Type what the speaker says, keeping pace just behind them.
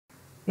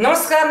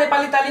नमस्कार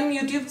नेपाली तालिम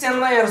युट्युब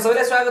च्यानलमा यहाँहरु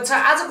सबैलाई स्वागत छ।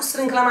 आजको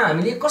श्रृंखलामा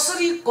हामीले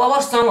कसरी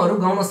कभर सङहरु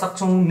गाउन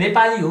सक्छौं,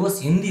 नेपाली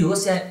होस्, हिन्दी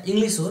होस् या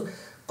इंग्लिश होस्,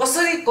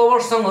 कसरी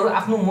कभर सङहरु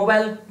आफ्नो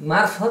मोबाइल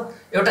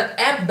मार्फत एउटा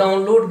एप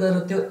डाउनलोड गरेर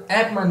त्यो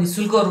एपमा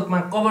निशुल्क रूपमा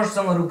कभर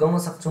सङहरु गाउन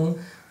सक्छौं।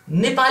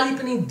 नेपाली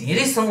पनि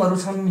धेरै सङहरु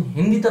छन्,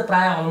 हिन्दी त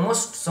प्राय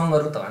अलमोस्ट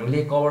सङहरु त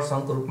हामीले कभर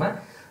सङको रूपमा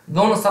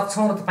गाउन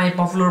सक्छौं र तपाई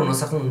पपुलर हुन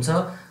सक्नुहुन्छ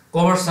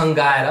कभर सङ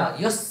गाएर।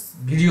 यस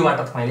भिडियोबाट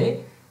तपाईले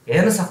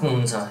हेर्न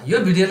सक्नुहुन्छ। यो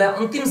भिडियोलाई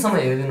अन्तिमसम्म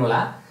हेरिदिनु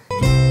होला।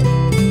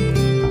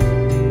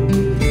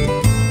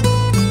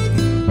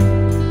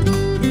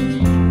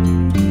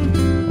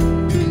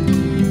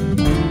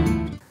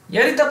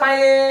 यदि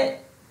तपाईले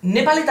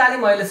नेपाली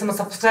तालिम अहिलेसम्म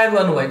सब्स्क्राइब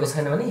गर्नुभएको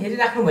छैन भने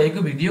हेरिराख्नु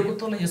भएको भिडियोको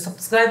तल यो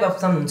सब्स्क्राइब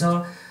अप्सन हुन्छ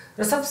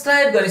र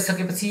सब्स्क्राइब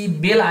गरिसकेपछि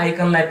बेल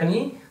आइकनलाई पनि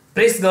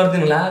प्रेस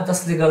गरिदिनु होला,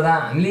 जसले गर्दा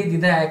हामीले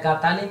दिँदै आएका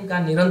तालिमका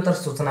निरन्तर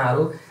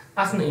सूचनाहरू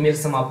आफ्नो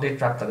इमेलसम्म अपडेट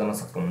प्राप्त गर्न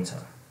सक्नुहुन्छ।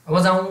 अब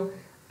जाउँ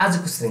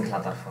आजको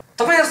श्रृंखलातर्फ।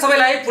 तपाईहरु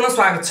सबैलाई पुनः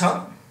स्वागत छ।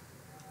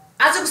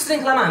 आजको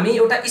श्रृंखलामा हामी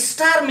एउटा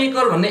स्टार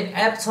मेकर भन्ने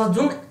एप छ,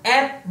 जुन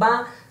एपमा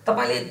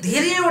तपाईले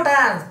धेरैवटा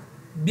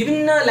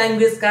विभिन्न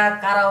ल्याङ्ग्वेजका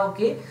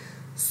कराओके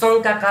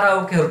सङका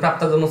कराओकेहरु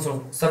प्राप्त गर्न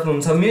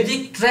सक्नुहुन्छ,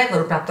 म्युजिक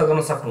ट्र्याकहरु प्राप्त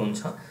गर्न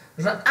सक्नुहुन्छ।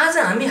 र आज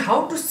हामी how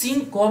to sync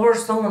cover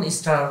song on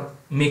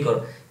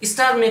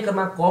star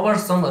मेकरमा cover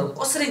सङहरु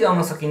कसरी गाउन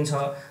सकिन्छ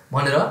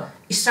भनेर,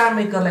 स्टार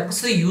मेकरलाई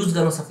कसरी युज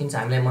गर्न सकिन्छ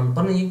हामीलाई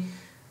मनपर्ने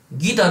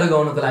गीतहरु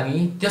गाउनको लागि,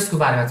 त्यसको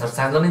बारेमा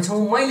चर्चा गर्नेछौं।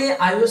 मैले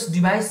iOS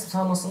डिभाइस छ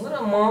मसँग र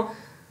म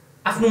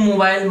आफ्नो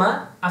मोबाइलमा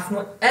आफ्नो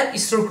एप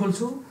स्टोर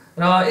खोल्छु र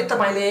यदि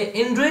तपाईले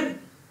एन्ड्रोइड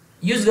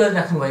युज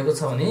गरिराख्नु भएको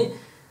छ भने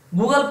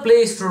गुगल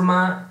प्ले स्टोरमा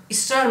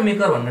स्टार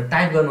मेकर भनेर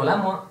टाइप गर्नु होला।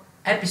 म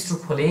एप स्टोर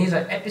खोले र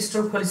एप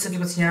स्टोर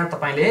खोलिसकेपछि यहाँ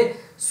तपाईले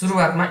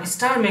सुरुवातमा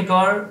स्टार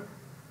मेकर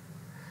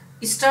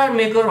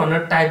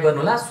भनेर टाइप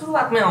गर्नु होला।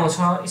 सुरुवातमै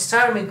आउँछ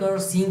स्टार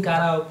मेकर सिङ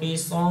कराओके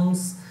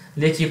सङ्ग्स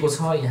लेखिएको छ,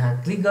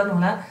 यहाँ क्लिक गर्नु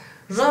होला।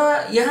 र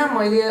यहाँ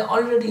मैले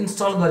अलरेडी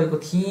इन्स्टल गरेको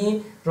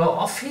थिएँ र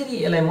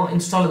फेरि यसलाई म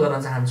इन्स्टल गर्न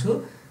चाहन्छु।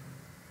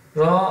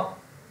 र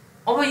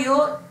अब यो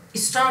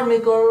स्टार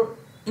मेकर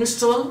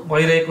इन्स्टल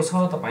भइरहेको छ।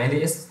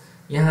 तपाईले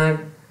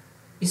यहाँ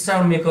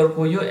स्टार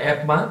मेकरको यो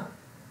एपमा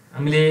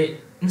हामीले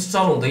इन्स्टल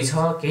हुँदैछ,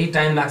 केही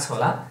टाइम लाग्छ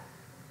होला।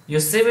 यो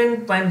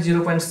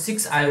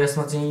 7.0.6 iOS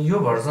मा चाहिँ यो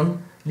भर्जन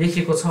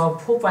लेखिएको छ,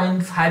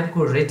 4.5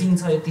 को रेटिङ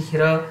छ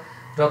यतिखेर।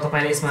 र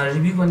तपाईले यसमा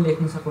रिभ्यू पनि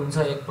लेख्न सक्नुहुन्छ।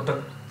 एकपटक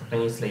तपाई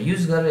यसलाई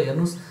युज गरेर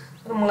हेर्नुस्।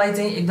 र मलाई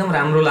चाहिँ एकदम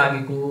राम्रो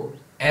लागेको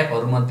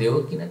एपहरु मध्ये हो,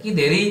 किनकि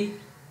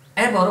धेरै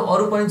एपहरु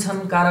अरु पनि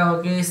छन्,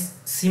 कराओके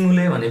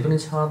सिमुले भने पनि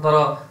छ, तर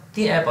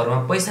ती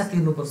एपहरुमा पैसा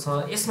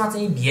तिर्नुपर्छ। यसमा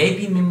चाहिँ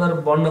भिआइपी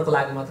मेम्बर बन्नको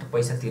लागि मात्र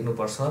पैसा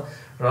तिर्नुपर्छ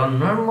र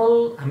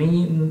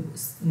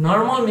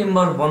नर्मल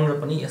मेम्बर बनेर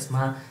पनि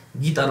यसमा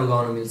गीतहरु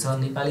गाउन मिल्छ।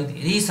 नेपाली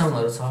धेरै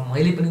सङहरु छ,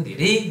 मैले पनि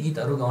धेरै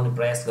गीतहरु गाउने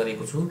प्रयास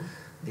गरेको छु।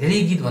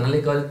 धेरै गीत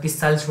भन्नाले करिब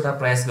 43 वटा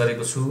प्रयास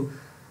गरेको छु।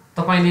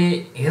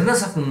 तपाईले हेर्न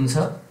सक्नुहुन्छ,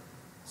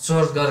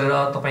 सर्च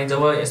गरेर तपाई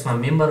जब यसमा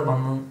मेम्बर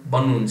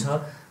बन्नुहुन्छ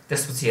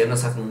त्यसपछि हेर्न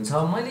सक्नुहुन्छ।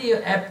 मैले यो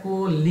एपको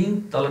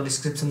लिंक तल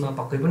डिस्क्रिप्सनमा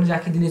पक्कै पनि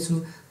राखिदिने छु।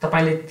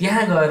 तपाईले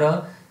त्यहाँ गएर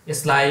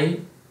यसलाई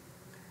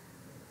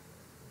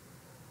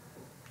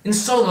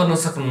इन्स्टल गर्न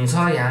सक्नुहुन्छ।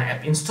 यहाँ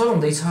एप इन्स्टल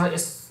हुँदैछ।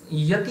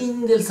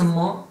 यतिन्जेलसम्म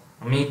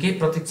हामी केही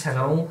प्रतीक्षा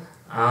गरौँ।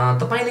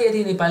 तपाईले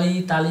यदि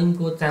नेपाली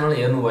तालिमको च्यानल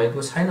हेर्नु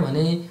भएको छैन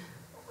भने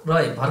र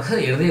भर्खर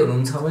हेर्दै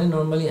हुनुहुन्छ भने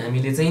नर्मली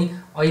हामीले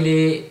चाहिँ अहिले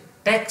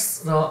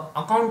ट्याक्स र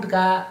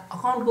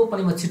अकाउन्टको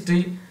पनि म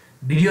छिट्टै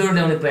भिडियोहरु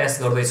ल्याउने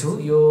प्रयास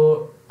गर्दैछु। यो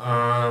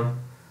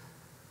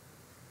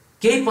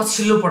केही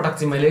पछिल्लो पटक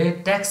चाहिँ मैले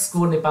ट्याक्सको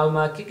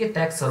नेपालमा के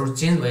ट्याक्सहरु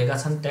चेन्ज भएका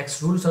छन्,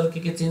 ट्याक्स रुल्सहरु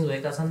के चेन्ज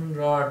भएका छन्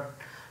र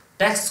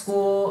ट्याक्सको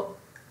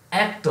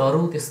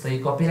एक्टहरु त्यस्तै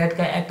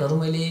कपिराइटका एक्टहरु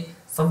मैले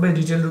सबै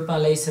डिटेल रूपमा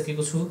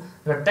ल्याइसकेको छु।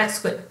 र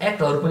ट्याक्सको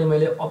एक्टहरु पनि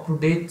मैले अप टु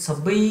डेट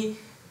सबै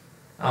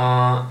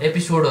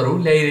एपिसोडहरु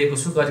ल्याइरहेको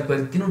छु।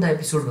 करिब 3वटा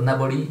एपिसोड भन्दा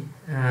बढी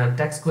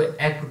ट्याक्सको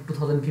एक्ट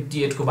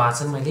 2058 को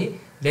वाचन मैले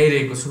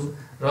ल्याइरहेको छु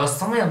र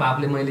समय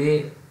अभावले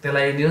मैले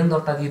त्यसलाई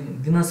निरन्तरता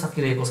दिन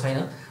सकिरहेको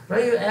छैन। र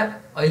यो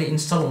एप अहिले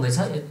इन्स्टल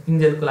हुँदैछ।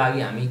 यतिन्जेलको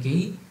लागि हामी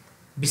केही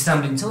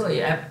विश्राम लिन्छौँ र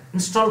यो एप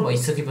इन्स्टल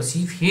भइसकेपछि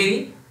फेरि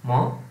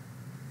म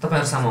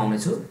तपाईहरु सामु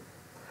आउनेछु।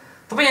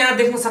 तपाई यहाँ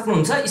देख्न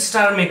सक्नुहुन्छ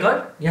स्टार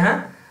मेकर यहाँ,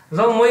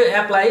 र म यो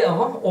एपलाई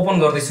अब ओपन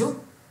गर्दैछु।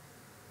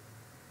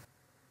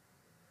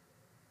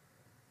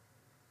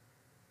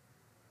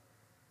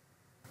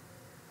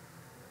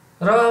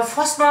 र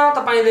फर्स्टमा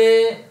तपाईले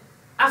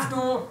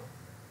आफ्नो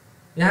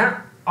यहाँ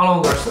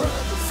अलाउ गर्छु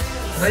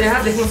र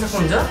यहाँ देख्न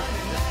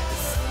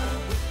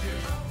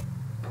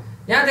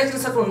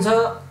सक्नुहुन्छ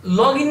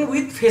लगइन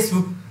विथ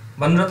फेसबुक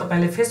भनेर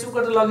तपाईले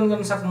फेसबुकबाट लगइन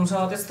गर्न सक्नुहुन्छ।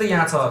 त्यस्तै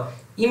यहाँ छ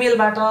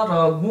इमेलबाट र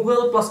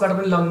गुगल प्लसबाट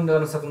पनि लगइन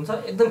गर्न सक्नुहुन्छ।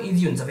 एकदम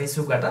इजी हुन्छ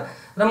फेसबुकबाट।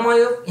 र म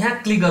यो यहाँ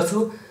क्लिक गर्छु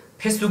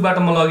फेसबुकबाट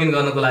म लगइन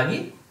गर्नको लागि,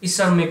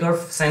 star maker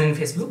sign in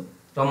Facebook,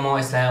 र म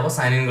यसलाई अब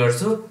साइन इन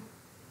गर्छु।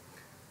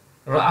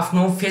 र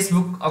आफ्नो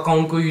फेसबुक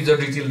अकाउन्टको युजर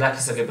डिटेल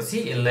राखिसकेपछि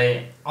यसलाई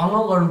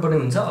अलाउ गर्नुपर्ने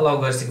हुन्छ। अलाउ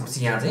गरिसकेपछि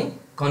यहाँ चाहिँ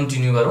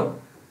कन्टिन्यू गरौँ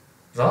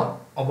र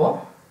अब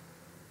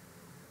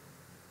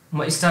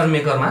म स्टार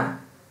मेकरमा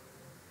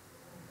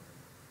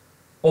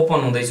ओपन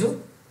हुँदैछु।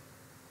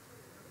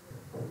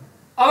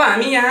 अब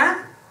हामी यहाँ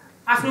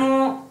आफ्नो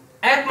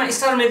एपमा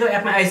स्टार मेकर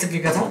एपमा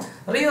आइसकेका छौँ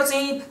र यो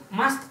चाहिँ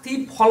माथि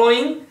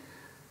फलोइङ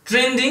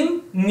ट्रेन्डिङ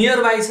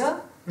नियर बाई छ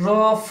र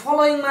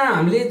फलोइङमा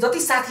हामीले जति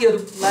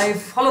साथीहरूलाई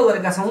फलो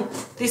गरेका छौँ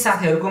ती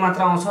साथीहरूको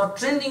मात्र आउँछ।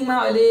 ट्रेन्डिङमा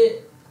अहिले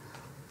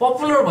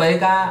पपुलर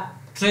भएका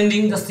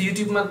ट्रेन्डिङ जस्तै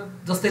युट्युबमा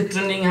जस्तै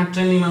ट्रेन्डिङ यहाँ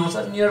ट्रेन्डिङमा आउँछ।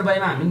 नियर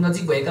बाईमा हामी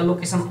नजिक भएका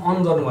लोकेसन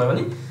अन गर्नुभयो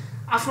भने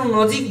आफ्नो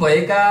नजिक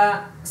भएका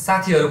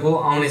साथीहरूको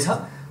आउनेछ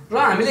र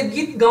हामीले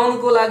गीत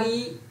गाउनुको लागि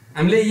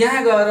हामीले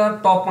यहाँ गएर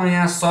टपमा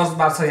यहाँ सर्च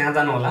बार छ यहाँ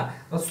जानु होला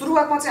र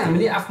सुरुवातमा चाहिँ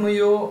हामीले आफ्नो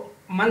यो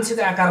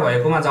मान्छेको आकार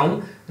भएकोमा जाउँ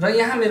र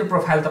यहाँ मेरो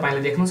प्रोफाइल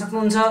तपाईले देख्न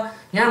सक्नुहुन्छ।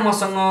 यहाँ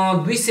मसँग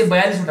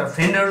 242 वटा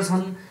फ्रेन्डहरु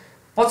छन्,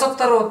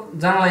 75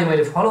 जनालाई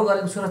मैले फलो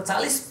गरेको छु र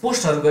 40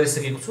 पोस्टहरु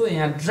गरिसकेको छु।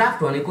 यहाँ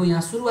ड्राफ्ट भनेको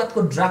यहाँ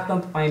सुरुवातको ड्राफ्टमा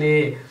तपाईले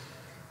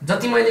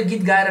जति मैले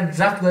गीत गाएर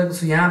ड्राफ्ट गरेको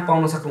छु यहाँ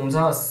पाउन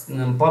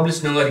सक्नुहुन्छ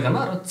पब्लिश नगरिकन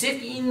र चेक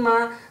इनमा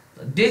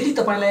डेली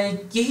तपाईलाई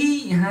केही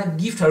यहाँ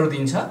गिफ्टहरु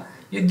दिन्छ।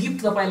 यो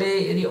गिफ्ट तपाईले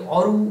यदि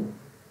अरु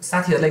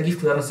साथीहरुलाई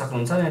गिफ्ट गर्न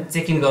सक्नुहुन्छ यहाँ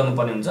चेक इन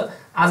गर्नुपर्ने हुन्छ।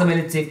 आज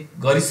मैले चेक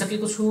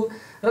गरिसकेको छु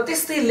र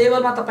त्यस्तै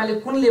लेभलमा तपाईले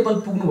कुन लेभल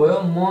पुग्नु भयो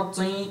म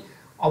चाहिँ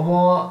अब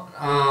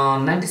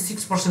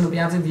 96%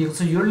 यहाँ चाहिँ दिएको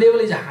छु। यो level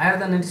is higher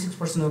than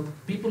 96% of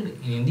people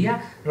in India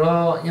र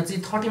यहाँ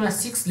चाहिँ 30 मा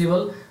 6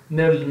 लेभल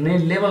मेरो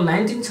लेभल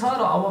 19 छ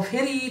र अब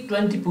फेरि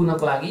 20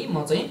 पुग्नको लागि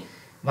म चाहिँ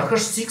भर्खर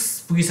 6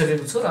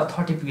 पुगिसकेको छु र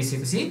 30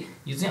 पुगिसकेपछि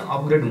यो चाहिँ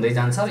अपग्रेड हुँदै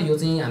जान्छ र यो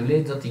चाहिँ हामीले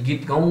जति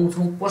गीत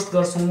गाउँछौँ पोस्ट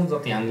गर्छौँ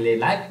जति हामीले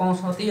लाइक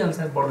पाउँछौँ त्यही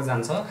अनुसार बढ्दै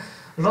जान्छ।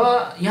 र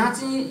यहाँ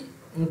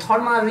चाहिँ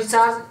थर्डमा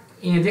रिचार्ज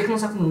देख्न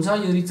सक्नुहुन्छ।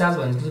 यो रिचार्ज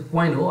भनेको चाहिँ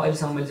कोइन हो।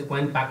 अहिलेसम्म मैले चाहिँ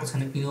कोइन पाएको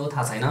छैन, किन हो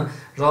थाहा छैन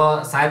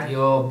र सायद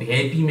यो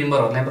भिआइपी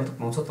मेम्बरहरूलाई मात्र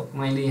पाउँछ।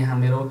 तपाईले यहाँ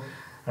मेरो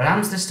राम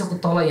श्रेष्ठको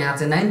तल यहाँ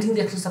चाहिँ 19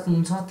 देख्न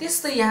सक्नुहुन्छ।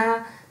 त्यस्तै यहाँ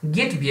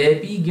गेट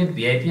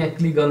भिआइपी यहाँ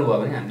क्लिक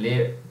गर्नुभयो भने हामीले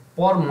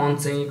पर मन्थ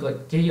चाहिँ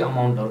केही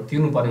अमाउन्टहरु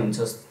तिर्नुपर्ने हुन्छ।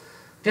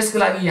 त्यसको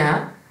लागि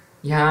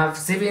यहाँ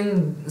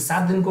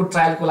 7 दिनको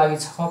ट्रायलको लागि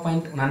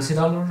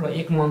 $6.79 र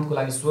 1 मन्थको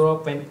लागि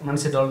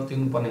 $16.79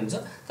 तिर्नुपर्ने हुन्छ।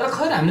 तर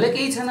खैर हामीलाई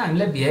केही छैन,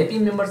 हामीलाई भिआइपी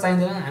मेम्बर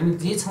चाहिँदैन, हामी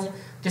जे छौं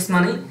त्यसमा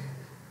नै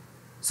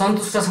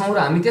सन्तुष्ट छौं र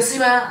हामी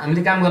त्यसैमा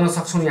हामीले काम गर्न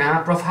सक्छौं।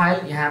 यहाँ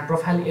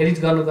प्रोफाइल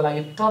एडिट गर्नको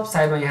लागि टप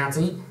साइडमा यहाँ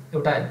चाहिँ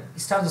एउटा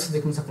स्टार जस्तो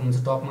देख्न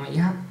सक्नुहुन्छ। टपमा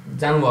यहाँ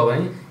जानुभयो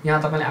भने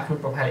यहाँ तपाईले आफ्नो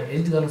प्रोफाइल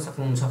एडिट गर्न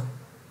सक्नुहुन्छ।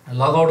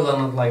 लगआउट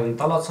गर्नको लागि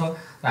तल छ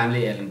र हामीले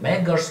यसलाई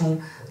ब्याक गर्छौं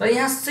र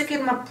यहाँ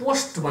सेकेन्डमा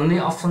पोस्ट भन्ने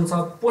अप्सन छ।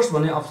 पोस्ट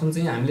भन्ने अप्सन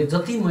चाहिँ हामीले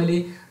जति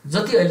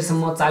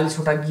अहिलेसम्म 40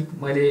 वटा गीत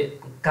मैले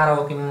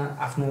काराओकेमा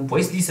आफ्नो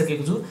भोइस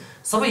दिइसकेको छु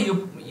सबै यो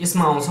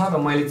यसमा आउँछ र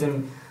मैले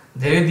चाहिँ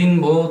धेरै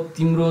दिन भयो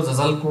तिम्रो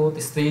झझलको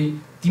त्यस्तै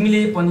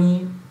तिमीले पनि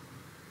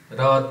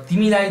र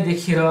तिमीलाई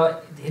देखेर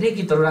धेरै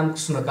गीतहरु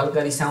रामकृष्ण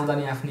ढकालका रिसाउँदा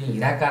नि आफ्नै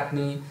हिरा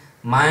काट्ने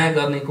माया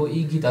गर्नेको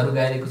यी गीतहरु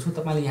गाएको छु।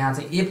 तपाईले यहाँ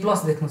चाहिँ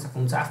A+ देख्न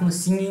सक्नुहुन्छ। आफ्नो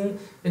सिंगिङ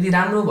यदि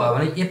राम्रो भयो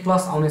भने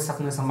A+ आउने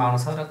सक्ने सम्भावना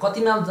छ र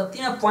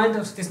जतिमा प्वाइन्ट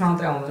छ त्यसमा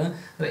मात्रै आउँदैन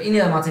र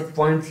यिनीहरुमा चाहिँ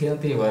प्वाइन्ट थिएन,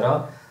 त्यही भएर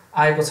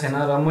आएको छैन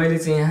र मैले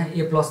चाहिँ यहाँ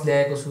A+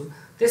 ल्याएको छु।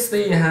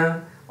 त्यस्तै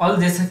यहाँ अल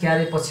देश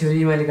क्यारे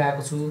पछिरी मैले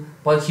गाएको छु,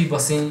 पर्खी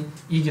बसे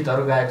यी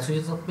गीतहरु गाएको छु।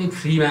 यो सबै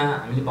फ्रीमा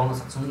हामीले पाउन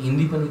सक्छौं।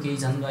 हिन्दी पनि केही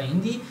छन् र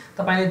हिन्दी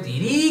तपाईले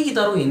धेरै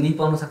गीतहरु हिन्दी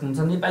पाउन सक्नुहुन्छ,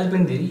 नेपाली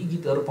पनि धेरै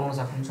गीतहरु पाउन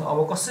सक्नुहुन्छ। अब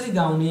कसरी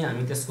गाउने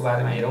हामी त्यसको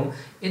बारेमा हेरौं।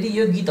 यदि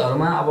यो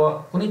गीतहरुमा अब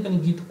कुनै पनि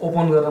गीत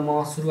ओपन गरेर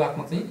म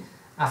सुरुवातमा चाहिँ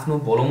आफ्नो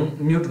भोल्युम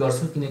म्युट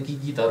गर्छु किनकि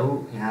गीतहरु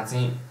यहाँ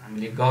चाहिँ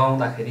हामीले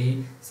गाउँदाखेरि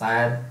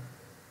सायद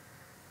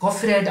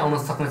कपिराइट आउन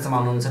सक्ने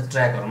सम्भावना हुन्छ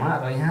ट्र्याकहरुमा।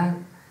 र यहाँ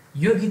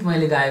यो गीत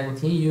मैले गाएको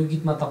थिएँ, यो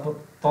गीतमा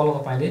तल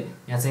तपाईले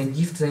यहाँ चाहिँ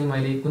गिफ्ट चाहिँ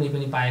मैले कुनै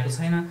पनि पाएको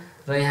छैन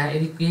र यहाँ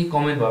यदि केही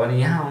कमेन्ट भयो भने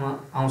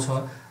यहाँ आउँछ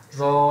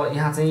र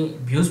यहाँ चाहिँ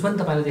भ्युज पनि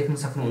तपाईले देख्न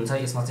सक्नुहुन्छ।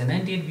 यसमा चाहिँ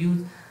 98 भ्युज,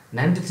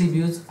 93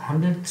 भ्युज,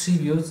 103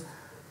 भ्युज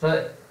र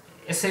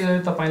यसै गरी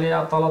तपाईले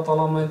तल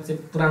मैले चाहिँ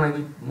पुरानो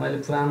गीत मैले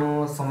पुरानो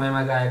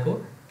समयमा गाएको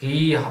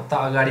केही हप्ता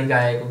अगाडि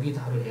गाएको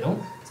गीतहरु हेरौं।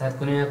 सायद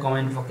कुनै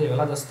कमेन्ट पक्कै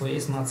होला। जस्तो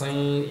यसमा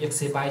चाहिँ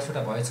 122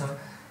 वटा भएछ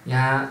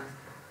यहाँ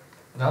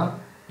र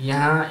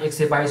यहाँ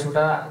 122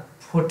 वटा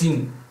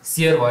 14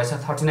 शेयर भएछ,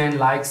 39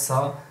 लाइक्स छ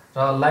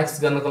र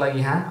लाइक्स गर्नको लागि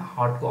यहाँ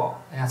हार्टको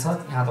यहाँ छ,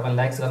 यहाँ तपाईले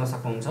लाइक्स गर्न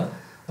सक्नुहुन्छ।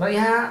 र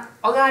यहाँ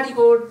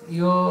अगाडिको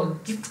यो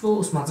गिफ्टको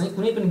उसमा चाहिँ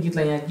कुनै पनि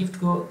गीतलाई यहाँ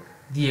गिफ्टको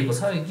दिएको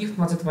छ। यो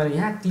गिफ्टमा चाहिँ तपाईले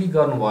यहाँ क्लिक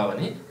गर्नुभयो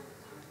भने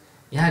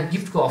यहाँ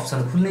गिफ्टको अप्सन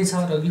खुल्ने छ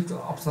र गिफ्ट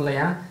अप्सनलाई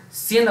यहाँ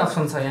सेन्ड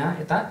अप्सन छ। यहाँ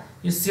यता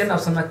यो सेन्ड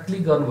अप्सनमा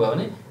क्लिक गर्नुभयो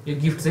भने यो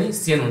गिफ्ट चाहिँ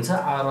सेन्ड हुन्छ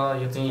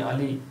र यो चाहिँ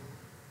अलि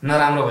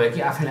नराम्रो भयो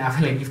कि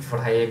आफैले गिफ्ट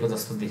पठाइएको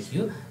जस्तो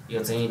देखियो, यो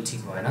चाहिँ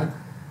ठीक भएन।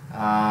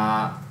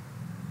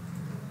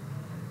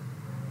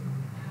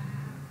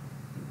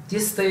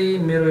 त्यस्तै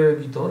मेरो यो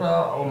गीत हो र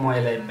अब म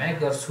यसलाई ब्याक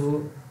गर्छु।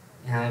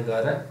 यहाँ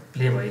गएर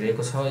प्ले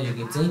भइरहेको छ यो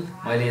गीत चाहिँ,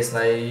 मैले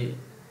यसलाई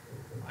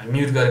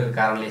म्युट गरेको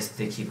कारणले यस्तो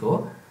देखिएको हो।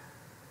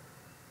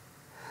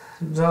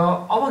 र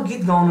अब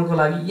गीत गाउनको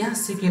लागि यहाँ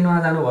सेकेन्डमा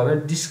जानुभयो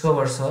भने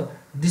डिस्कभर छ।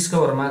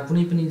 डिस्कभरमा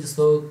कुनै पनि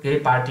जस्तो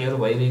केही पार्टीहरु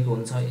भइरहेको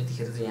हुन्छ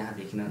यतिखेर चाहिँ यहाँ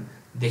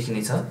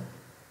देखिने छ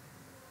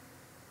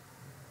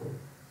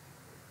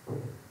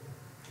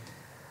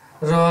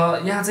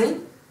र यहाँ चाहिँ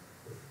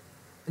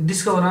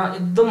डिस्कभरमा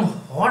एकदम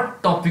हट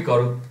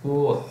टपिकहरुको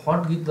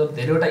हट गीतहरु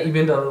धेरैवटा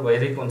इभेन्टहरु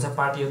भइरहेको हुन्छ,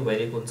 पार्टीहरु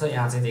भइरहेको हुन्छ,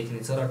 यहाँ चाहिँ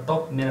देखिनेछ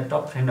र मेरा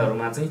टप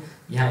फ्रेन्डहरुमा चाहिँ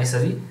यहाँ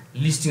यसरी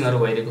लिस्टिङहरु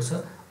भइरहेको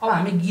छ। अब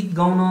हामी गीत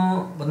गाउन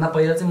भन्दा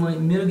पहिला चाहिँ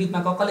मेरो गीतमा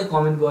कसले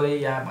कमेन्ट गरे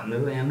या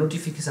भनेर यहाँ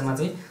नोटिफिकेसनमा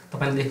चाहिँ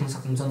तपाईले देख्न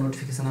सक्नुहुन्छ।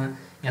 नोटिफिकेसनमा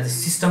यहाँ चाहिँ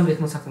सिस्टम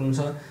देख्न सक्नुहुन्छ।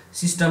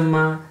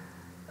 सिस्टममा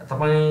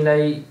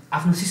तपाईलाई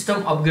आफ्नो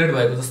सिस्टम अपग्रेड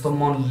भएको जस्तो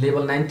म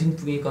लेभल 19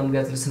 पुगे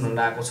कन्ग्रेचुलेसन भनेर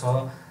आएको छ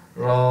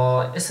र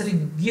यसरी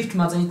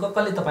गिफ्टमा चाहिँ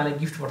कसले तपाईलाई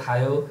गिफ्ट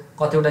पठायो,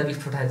 कतिवटा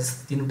गिफ्ट पठायो,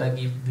 जस्तै 3 वटा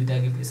गिफ्ट, 2 टा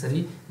गिफ्ट, यसरी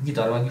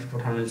गीतहरुमा गिफ्ट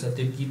पठाउन मिल्छ,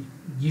 त्यो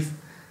गिफ्ट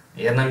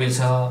हेर्न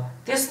मिल्छ।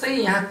 त्यस्तै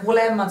यहाँ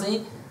कोल्याबमा चाहिँ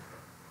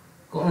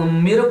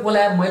मेरो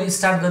कोल्याब मैले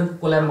स्टार्ट गरेको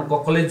कोल्याबमा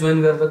कसले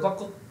जोइन गरेर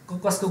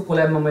कसको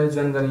कोल्याबमा मैले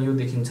जोइन गर्ने यो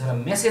देखिन्छ र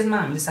मेसेजमा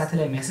हामीले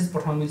साथीलाई मेसेज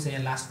पठाउन मिल्छ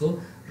यहाँ लास्टको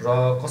र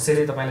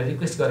कसैले तपाईलाई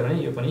रिक्वेस्ट गर्यो भने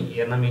यो पनि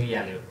हेर्न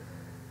मिलिहाल्यो।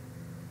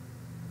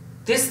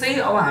 त्यस्तै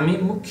अब हामी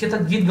मुख्यतः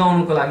गीत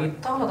गाउनको लागि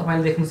तल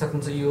तपाईले देख्न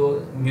सक्नुहुन्छ यो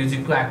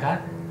म्युजिकको आकार,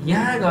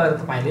 यहाँ गएर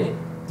तपाईले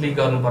क्लिक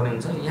गर्नुपर्ने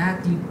हुन्छ। यहाँ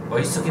क्लिक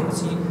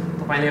भइसकेपछि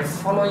तपाईले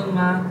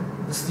फलोइङमा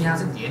जस्तो यहाँ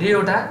चाहिँ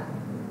धेरैवटा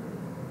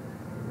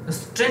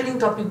जस्तो ट्रेन्डिङ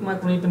टपिकमा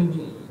कुनै पनि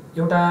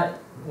एउटा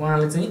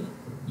उहाँले चाहिँ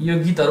यो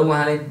गीतहरु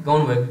उहाँले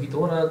गाउनु भएको गीत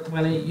हो र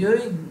तपाईलाई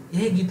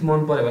यही गीत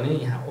मन पर्यो भने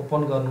यहाँ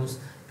ओपन गर्नुस्।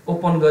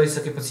 ओपन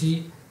गरिसकेपछि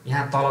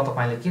यहाँ तल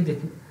तपाईले के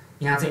देख्नु,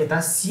 यहाँ चाहिँ यता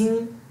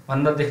सिङ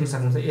भनेर देख्न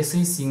सक्नुहुन्छ।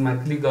 यसै सिङमा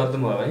क्लिक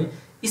गर्दिनु भयो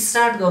भने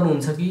स्टार्ट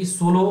गर्नुहुन्छ कि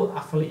सोलो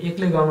आफूले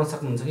एक्लै गर्न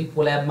सक्नुहुन्छ कि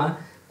कोल्याबमा।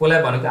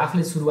 कोल्याब भनेको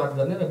आफूले सुरुवात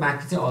गर्ने र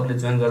बाँकी चाहिँ अरूले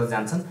जोइन गर्दै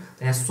जान्छन्।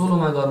 यहाँ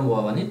सोलोमा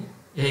गर्नुभयो भने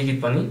यही गीत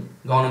पनि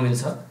गाउन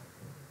मिल्छ।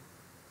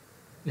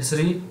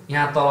 यसरी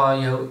यहाँ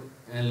तल यो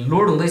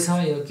लोड हुँदैछ,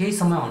 यो केही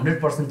समय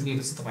 100%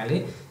 पुगेपछि तपाईले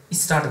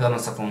स्टार्ट गर्न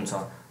सक्नुहुन्छ।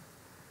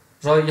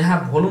 र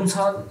यहाँ भोल्युम छ,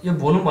 यो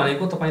भोल्युम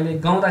भनेको तपाईले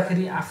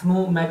गाउँदाखेरि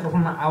आफ्नो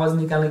माइक्रोफोनमा आवाज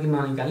निकाल्ने कि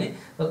ननिकाल्ने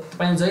र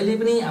तपाईले जहिले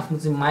पनि आफ्नो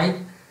चाहिँ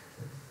माइक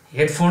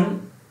हेडफोन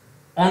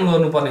अन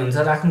गर्नुपर्ने हुन्छ,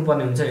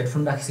 राख्नुपर्ने हुन्छ।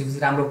 हेडफोन राखिसकेपछि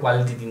राम्रो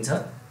क्वालिटी दिन्छ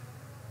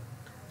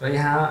र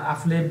यहाँ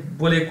आफूले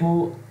बोलेको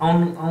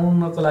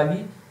आउनको लागि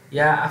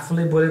या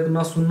आफूले बोलेको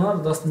नसुन्न र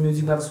जस्ट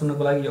म्युजिकबाट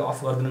सुन्नको लागि यो अफ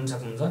गरिदिन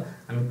सक्नुहुन्छ।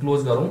 हामी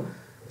क्लोज गरौँ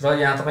र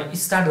यहाँ तपाईँ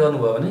स्टार्ट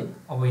गर्नुभयो भने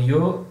अब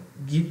यो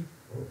गीत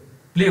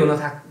प्ले हुन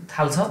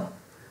थाल्छ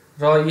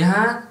र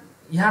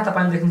यहाँ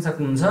तपाईले देख्न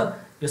सक्नुहुन्छ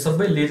यो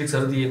सबै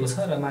लिरिक्सहरु दिएको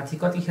छ र माथि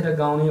कतिखेर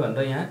गाउने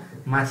भनेर यहाँ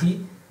माथि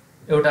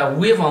एउटा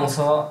वेभ आउँछ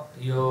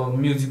यो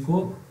म्युजिकको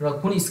र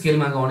कुन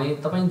स्केलमा गाउने।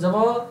 तपाई जब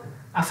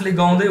आफूले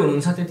गाउँदै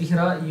हुनुहुन्छ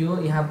त्यतिखेर यो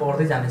यहाँ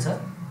बढ्दै जानेछ।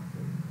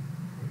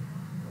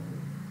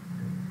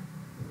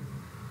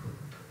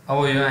 अब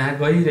यो यहाँ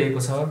गइरहेको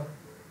छ।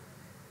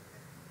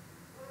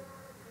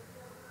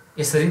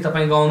 यसरी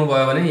तपाई गाउनु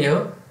भयो भने यो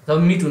जब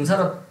मिट हुन्छ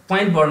र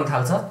पोइन्ट बढ्न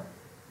थाल्छ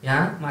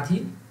यहाँ माथि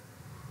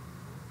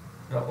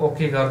र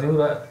ओके गर्दियौ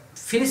र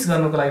फिनिश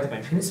गर्नको लागि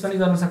तपाई फिनिश पनि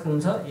गर्न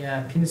सक्नुहुन्छ या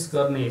फिनिश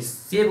गर्ने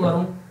सेभ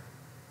गरौँ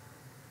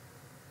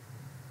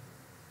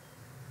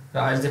र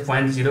अहिले चाहिँ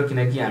पोइन्ट 0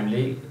 किनकि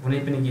हामीले कुनै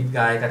पनि गीत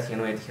गाएका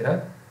थिएनौँ यतिखेर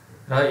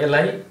र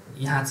यसलाई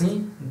यहाँ चाहिँ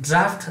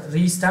ड्राफ्ट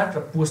रिस्टार्ट र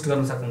पोस्ट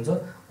गर्न सक्नुहुन्छ।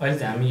 अहिले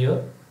चाहिँ हामी यो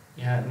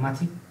यहाँ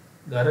माथि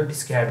गएर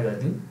डिस्क्याड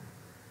गर्दियौ।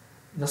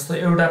 जस्तो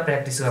एउटा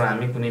प्र्याक्टिस गरौँ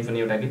हामी कुनै पनि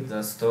एउटा गीत,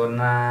 जस्तो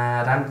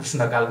रामकृष्ण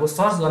ढकालको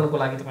सर्च गर्नको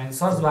लागि तपाईले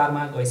सर्च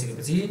बारमा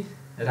गइसकेपछि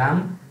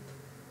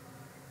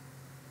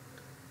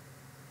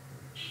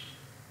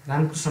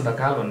रामकृष्ण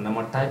ढकाल भनेर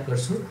म टाइप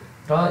गर्छु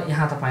र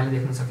यहाँ तपाईले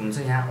देख्न सक्नुहुन्छ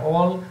यहाँ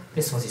अल,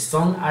 त्यसपछि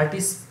सङ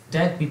आर्टिस्ट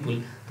ट्याग पिपुल।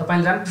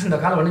 तपाईले रामकृष्ण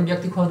ढकाल भन्ने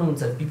व्यक्ति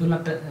खोज्नुहुन्छ, पिपुलमा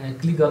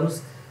क्लिक गर्नुस्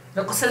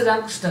र कसैले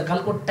रामकृष्ण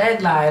ढकालको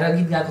ट्याग लगाएर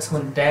गीत गाएको छ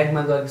भने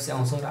ट्यागमा गएपछि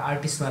आउँछ र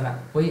आर्टिस्टमा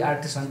कोही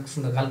आर्टिस्ट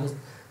रामकृष्ण ढकालको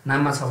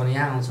नाममा छ भने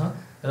यहाँ आउँछ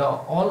र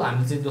अल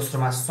हामी चाहिँ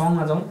दोस्रोमा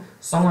सङमा जाउँ।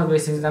 सङमा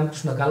गइसकेपछि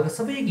रामकृष्ण ढकालका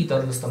सबै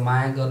गीतहरु जस्तो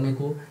माया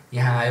गर्नेको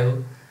यहाँ आयो,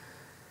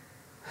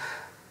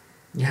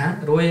 यहाँ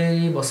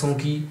रोए बसौँ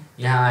कि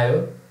यहाँ आयो,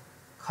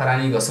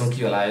 खरानी घसौँ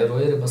कि होला आयो,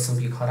 रोएर बसौँ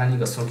कि खरानी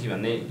घसौँ कि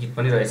भन्ने गीत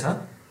पनि रहेछ।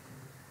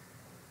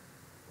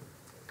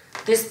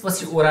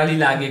 त्यसपछि ओराली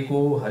लागेको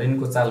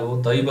हरिणको चाल हो,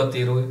 दैव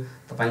तेरो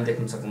तपाईले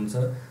देख्न सक्नुहुन्छ।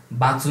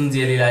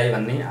 बाँचुन्जेलीलाई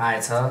भन्ने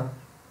आएछ,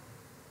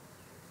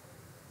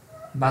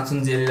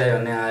 बाँचुन्जेलीलाई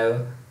भन्ने आयो।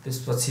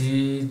 त्यसपछि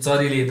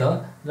चरीले त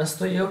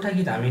जस्तो एउटा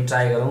गीत हामी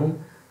ट्राई गरौँ,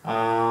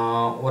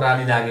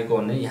 ओराली लागेको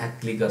भन्ने यहाँ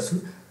क्लिक गर्छु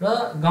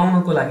र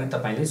गाउनको लागि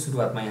तपाईले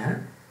सुरुवातमा यहाँ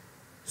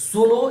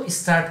सोलो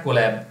स्टार्ट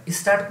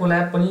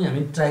कोल्याब पनि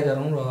हामी ट्राई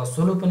गरौँ र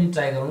सोलो पनि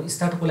ट्राई गरौँ।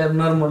 स्टार्ट कोल्याब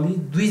नर्मली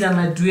दुई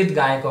जनालाई डुएट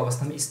गाएको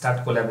अवस्थामा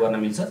स्टार्ट कोल्याब गर्न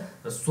मिल्छ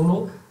र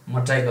सोलो म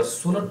ट्राई गर्छु।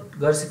 सोलो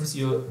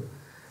गरिसकेपछि यो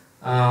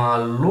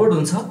लोड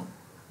हुन्छ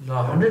र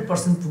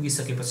 100%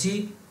 पुगिसकेपछि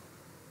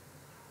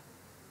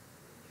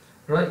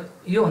र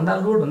यो भन्दा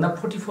लोड भन्दा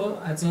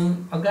 44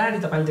 चाहिँ अगाडि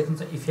तपाईले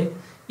देख्नुहुन्छ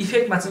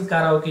इफेक्टमा चाहिँ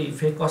कराओके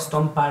इफेक्ट,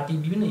 कस्टम, पार्टी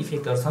विभिन्न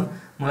इफेक्टहरु छन्।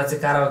 मलाई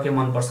चाहिँ कराओके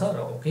मन पर्छ र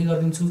ओके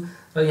गर्दिन्छु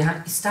र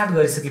यहाँ स्टार्ट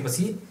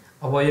गरिसकेपछि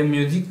अब यो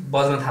म्युजिक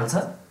बज्न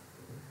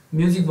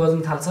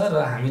थाल्छ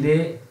र हामीले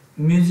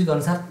म्युजिक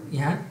अनुसार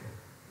यहाँ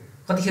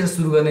कतिखेर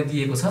सुरु गर्ने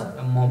दिएको छ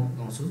र म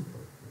गाउँछु।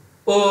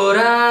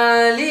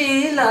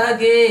 ओराली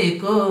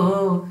लागेको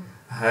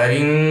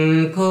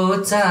हरिणको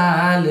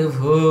चाल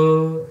भो,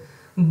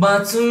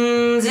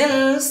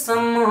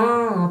 बाँचुन्जेलसम्म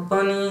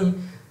पनि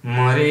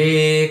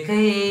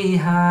मरेकै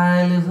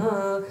हाल भो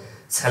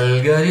छल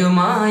गर्यो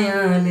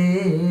मायाले।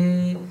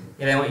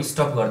 यसलाई म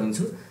स्टप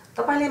गरिदिन्छु।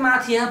 तपाईले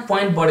माथि यहाँ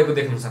पोइन्ट बढेको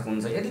देख्न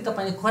सक्नुहुन्छ। यदि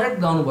तपाईले करेक्ट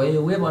गाउनुभयो,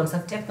 यो वेभ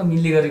अनुसार ट्याक्क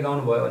मिल्ने गरी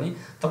गाउनुभयो भने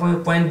तपाईको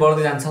पोइन्ट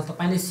बढ्दै जान्छ।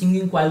 तपाईले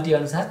सिङ्गिङ क्वालिटी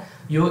अनुसार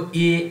यो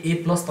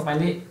ए प्लस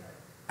तपाईले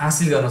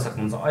हासिल गर्न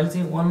सक्नुहुन्छ। अहिले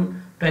चाहिँ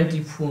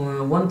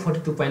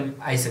 142 पोइन्ट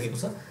आइसकेको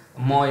छ।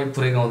 म यो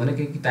पुरै गाउँदैन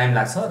किनकि टाइम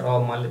लाग्छ र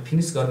मैले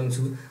फिनिस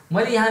गरिदिन्छु।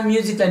 मैले यहाँ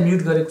म्युजिकलाई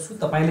म्युट गरेको छु।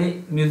 तपाईले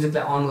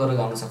म्युजिकलाई अन गरेर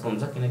गाउन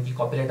सक्नुहुन्छ किनकि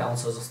कपिराइट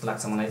आउँछ जस्तो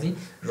लाग्छ मलाई चाहिँ।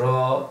 र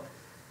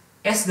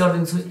एस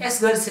गरिदिन्छु। एस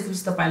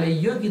गरिसकेपछि तपाईले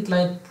यो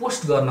गीतलाई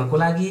पोस्ट गर्नको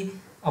लागि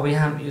अब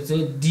यहाँ यो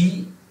चाहिँ डी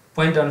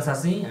पोइन्ट अनुसार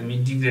चाहिँ हामी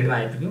डी ग्रेडमा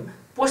आइपुग्यौँ।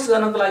 पोस्ट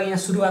गर्नको लागि यहाँ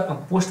सुरुवातमा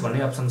पोस्ट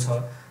भन्ने अप्सन छ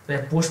र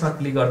यहाँ पोस्टमा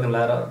क्लिक गरिदिनु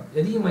होला। र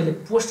यदि मैले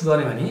पोस्ट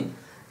गरेँ भने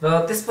र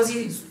त्यसपछि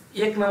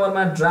 1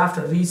 नम्बरमा ड्राफ्ट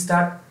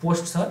रिस्टार्ट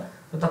पोस्ट छ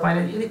र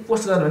तपाईले यदि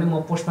पोस्ट गर्नु भने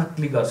म पोस्टमा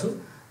क्लिक गर्छु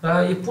र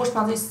यो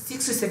पोस्टमा चाहिँ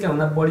 60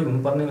 सेकेन्डभन्दा बढी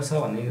हुनुपर्ने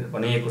छ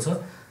भनिएको छ।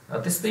 र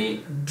त्यस्तै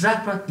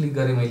ड्राफ्टमा क्लिक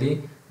गरेँ मैले।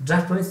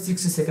 ड्राफ्ट पनि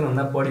 60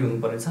 सेकेन्डभन्दा बढी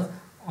हुनुपर्ने छ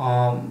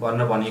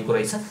भनेर भनिएको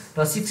रहेछ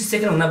र 60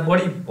 सेकेन्डभन्दा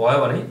बढी भयो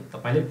भने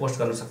तपाईले पोस्ट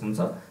गर्न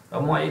सक्नुहुन्छ। र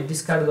म यो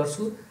डिस्कार्ड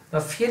गर्छु र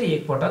फेरि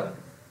एकपटक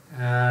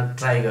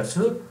ट्राई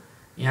गर्छु।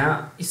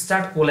 यहाँ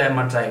स्टार्ट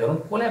कोल्याबमा ट्राई गरौँ।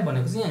 कोल्याब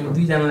भनेको चाहिँ हामी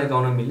दुईजनाले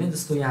गाउन मिल्ने।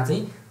 जस्तो यहाँ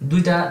चाहिँ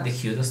दुईटा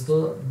देखियो। जस्तो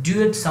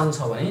ड्युएट सङ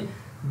छ भने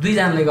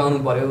दुईजनाले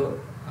गाउनु पर्यो।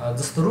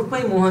 जस्तो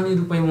रूपै मोहनी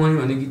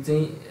भन्ने गीत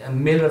चाहिँ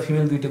मेल र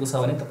फिमेल दुईटैको छ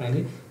भने तपाईले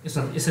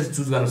यसमा यसरी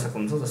चुज गर्न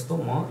सक्नुहुन्छ। जस्तो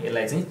म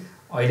यसलाई चाहिँ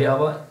अहिले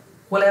अब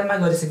कोल्याबमा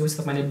गरिसकेपछि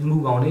तपाईले ब्लू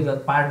गाउने र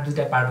पार्ट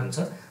दुईटा पार्ट हुन्छ।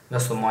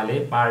 जस्तो मैले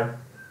पार्ट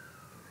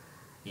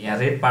यहाँ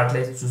रेड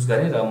पार्टलाई चुज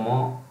गरेँ र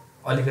म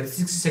अलिकति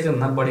 60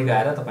 सेकेन्डभन्दा बढी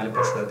गाएर तपाईलाई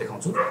पोस्ट गरेर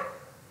देखाउँछु।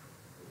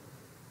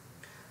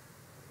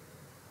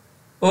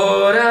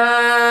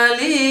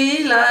 ओराली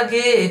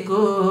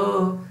लागेको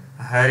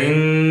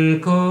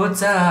हरिणको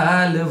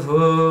चाल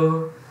भो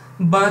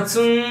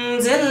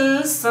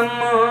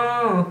बाँचुन्जेलसम्म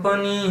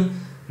पनि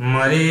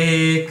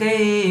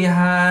मरेकै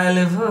हाल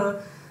भो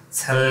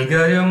छल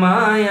गर्यो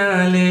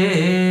मायाले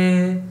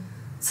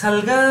छल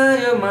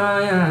गर्यो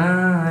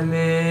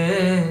मायाले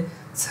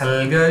छल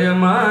गर्यो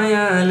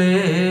मायाले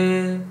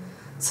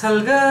छल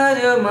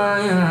गर्यो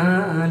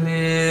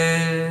मायाले।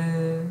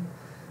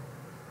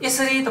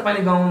 यसरी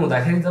तपाईले गाउनु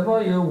हुँदाखेरि जब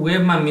यो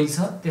वेभमा मिल्छ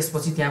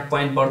त्यसपछि त्यहाँ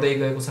पोइन्ट बढ्दै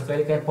गएको छ।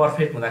 कहिलेकाहीँ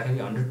पर्फेक्ट हुँदाखेरि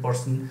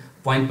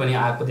 100% पोइन्ट पनि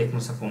आएको देख्न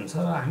सक्नुहुन्छ। र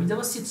हामी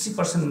जब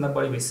 60% भन्दा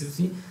बढी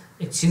भइसकेपछि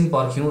एकछिन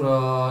पर्ख्यौँ र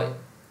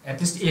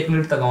एटलिस्ट 1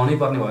 मिनट त गाउनै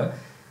पर्ने भयो।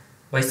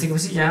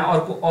 भइसकेपछि यहाँ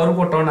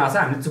अरूको टर्न आछ।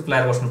 हामीले चुप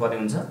लाएर बस्नुपर्ने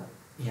हुन्छ।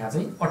 यहाँ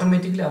चाहिँ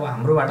अटोमेटिकली अब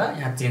हाम्रोबाट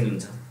यहाँ चेन्ज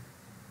हुन्छ।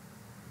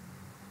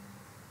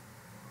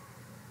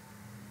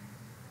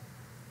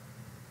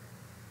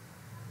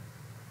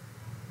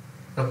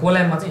 र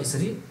कोल्याबमा चाहिँ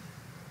यसरी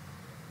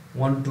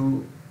 1 2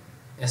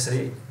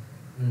 यसरी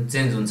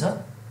चेन्ज हुन्छ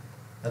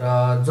र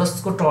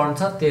जसको टर्न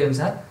छ त्यही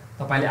अनुसार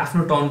तपाईले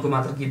आफ्नो टर्नको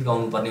मात्र गीत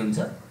गाउनु पर्ने हुन्छ।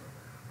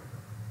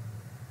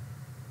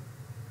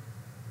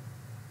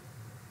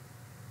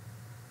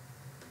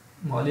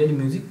 म अलिअलि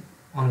म्युजिक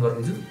अन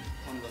गरिदिन्छु।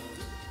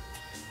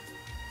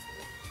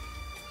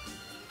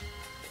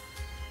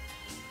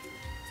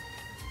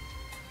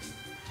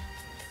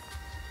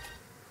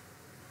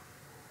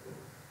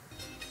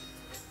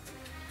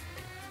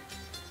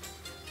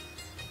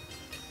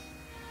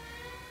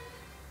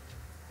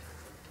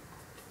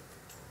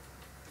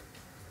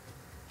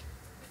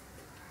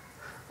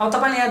 अब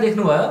तपाईले यहाँ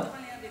देख्नुभयो।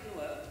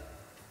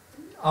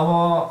 अब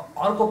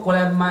अर्को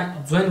कोल्याबमा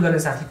जोइन गर्ने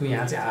साथीको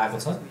यहाँ चाहिँ आएको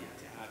छ।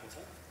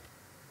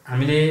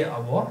 हामीले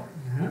अब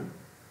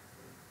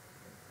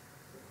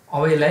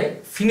यसलाई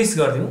फिनिस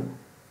गरिदिउँ।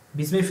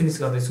 बीचमै फिनिस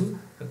गर्दैछु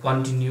र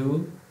कन्टिन्यू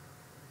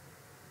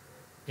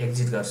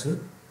एक्जिट गर्छु।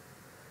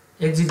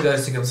 एक्जिट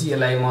गरिसकेपछि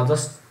यसलाई म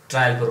जस्ट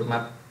ट्रायलको रूपमा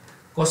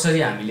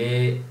कसरी हामीले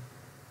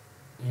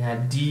यहाँ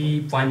डी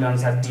पोइन्ट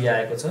अनुसार डी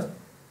आएको छ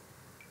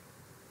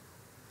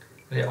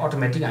र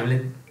अटोमेटिक हामीले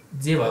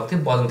जे भएको थियो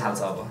बज्न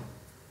थाल्छ। अब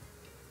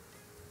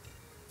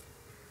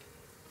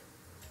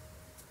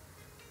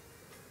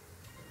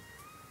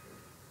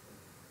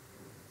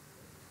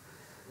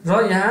र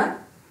यहाँ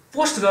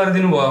पोस्ट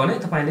गरिदिनु भयो भने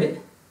तपाईले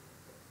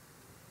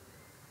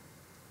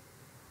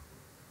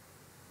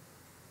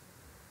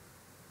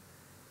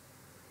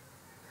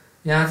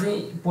यहाँ चाहिँ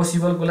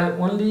पोसिबलको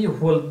लागि ओन्ली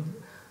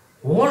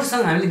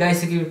होलसँग हामीले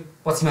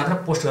गाइसकेपछि मात्र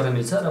पोस्ट गर्न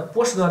मिल्छ। र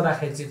पोस्ट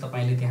गर्दाखेरि चाहिँ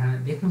तपाईले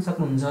त्यहाँ देख्न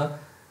सक्नुहुन्छ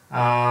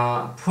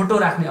फोटो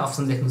राख्ने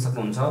अप्सन देख्न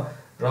सक्नुहुन्छ।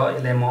 र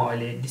यसलाई म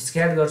अहिले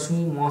डिस्कार्ड गर्छु।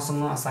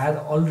 मसँग सायद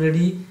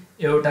अलरेडी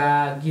एउटा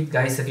गीत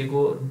गाइसकेको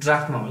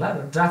ड्राफ्टमा होला।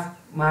 र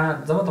ड्राफ्टमा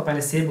जब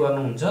तपाईले सेभ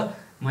गर्नुहुन्छ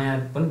म यहाँ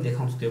पनि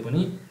देखाउँछु। त्यो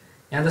पनि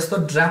यहाँ जस्तो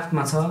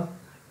ड्राफ्टमा छ।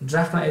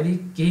 ड्राफ्टमा यदि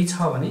केही छ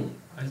भने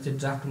अहिले चाहिँ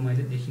ड्राफ्ट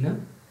मैले देखिनँ।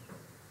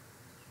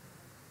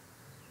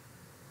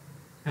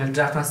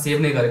 ड्राफ्टमा सेभ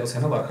नै गरेको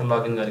छैन, भर्खर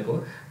लगइन गरेको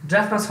हो।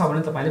 ड्राफ्टमा छ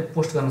भने तपाईले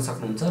पोस्ट गर्न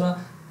सक्नुहुन्छ र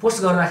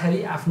पोस्ट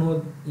गर्दाखेरि आफ्नो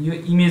यो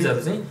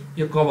इमेजहरु चाहिँ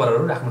यो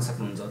कभरहरु राख्न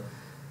सक्नुहुन्छ।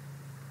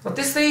 र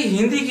त्यस्तै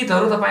हिन्दी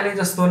गीतहरु तपाईले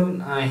जस्तो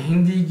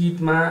हिन्दी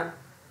गीतमा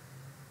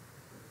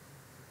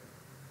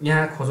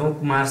यहाँ खोजौँ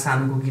कुमार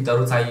सानुको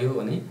गीतहरू चाहियो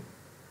भने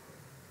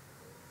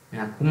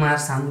यहाँ कुमार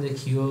सानु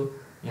देखियो।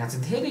 यहाँ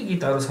चाहिँ धेरै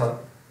गीतहरू छ।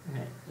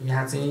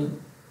 यहाँ चाहिँ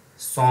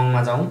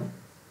सङमा जाउँ।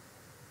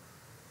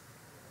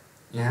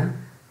 यहाँ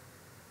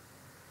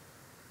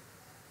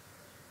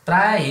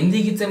प्राय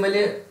हिन्दी गीत चाहिँ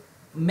मैले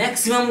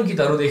म्याक्सिमम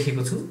गीतहरू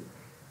देखेको छु।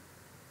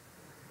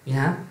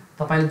 यहाँ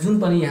तपाईले जुन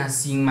पनि यहाँ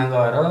सिङमा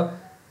गएर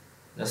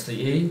जस्तै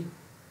यही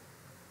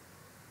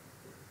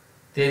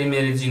तेरी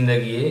मेरी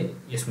जिन्दगी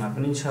यसमा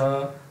पनि छ,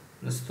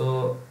 जस्तो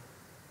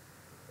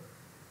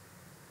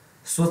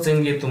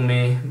सोचेंगे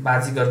तुम्हें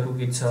बाजीगरको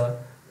गीत छ।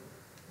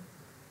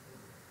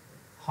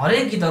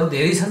 हरेक गीतहरू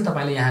धेरै छन्।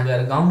 तपाईले यहाँ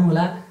गएर गाउनु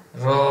होला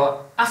र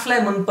आफुलाई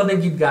मनपर्ने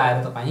गीत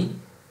गाएर तपाई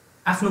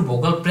आफ्नो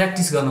भोकल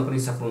प्र्याक्टिस गर्न पनि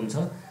सक्नुहुन्छ।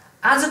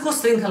 आजको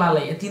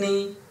श्रृंखलालाई यति नै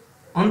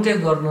अन्त्य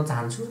गर्न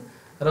चाहन्छु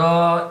र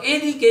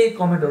यदि केही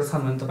कमेन्टहरु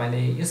छन् भने तपाईले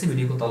यसै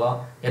भिडियोको तल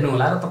हेर्नु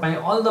होला र तपाई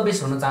अल द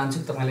बेस्ट भन्न चाहन्छु।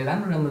 तपाईले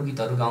राम्रो राम्रो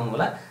गीतहरु गाउनु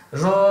होला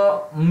र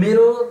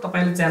मेरो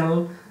तपाईले च्यानल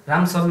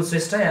राम शरण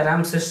श्रेष्ठ या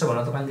राम श्रेष्ठ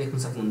भनेर तपाईले देख्न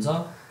सक्नुहुन्छ।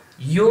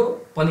 यो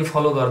पनि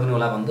फलो गरिदिनु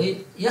होला भन्दै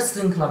यस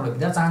श्रृंखलाबाट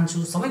बिदा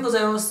चाहन्छु। सबैको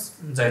जय होस्।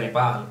 जय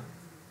नेपाल।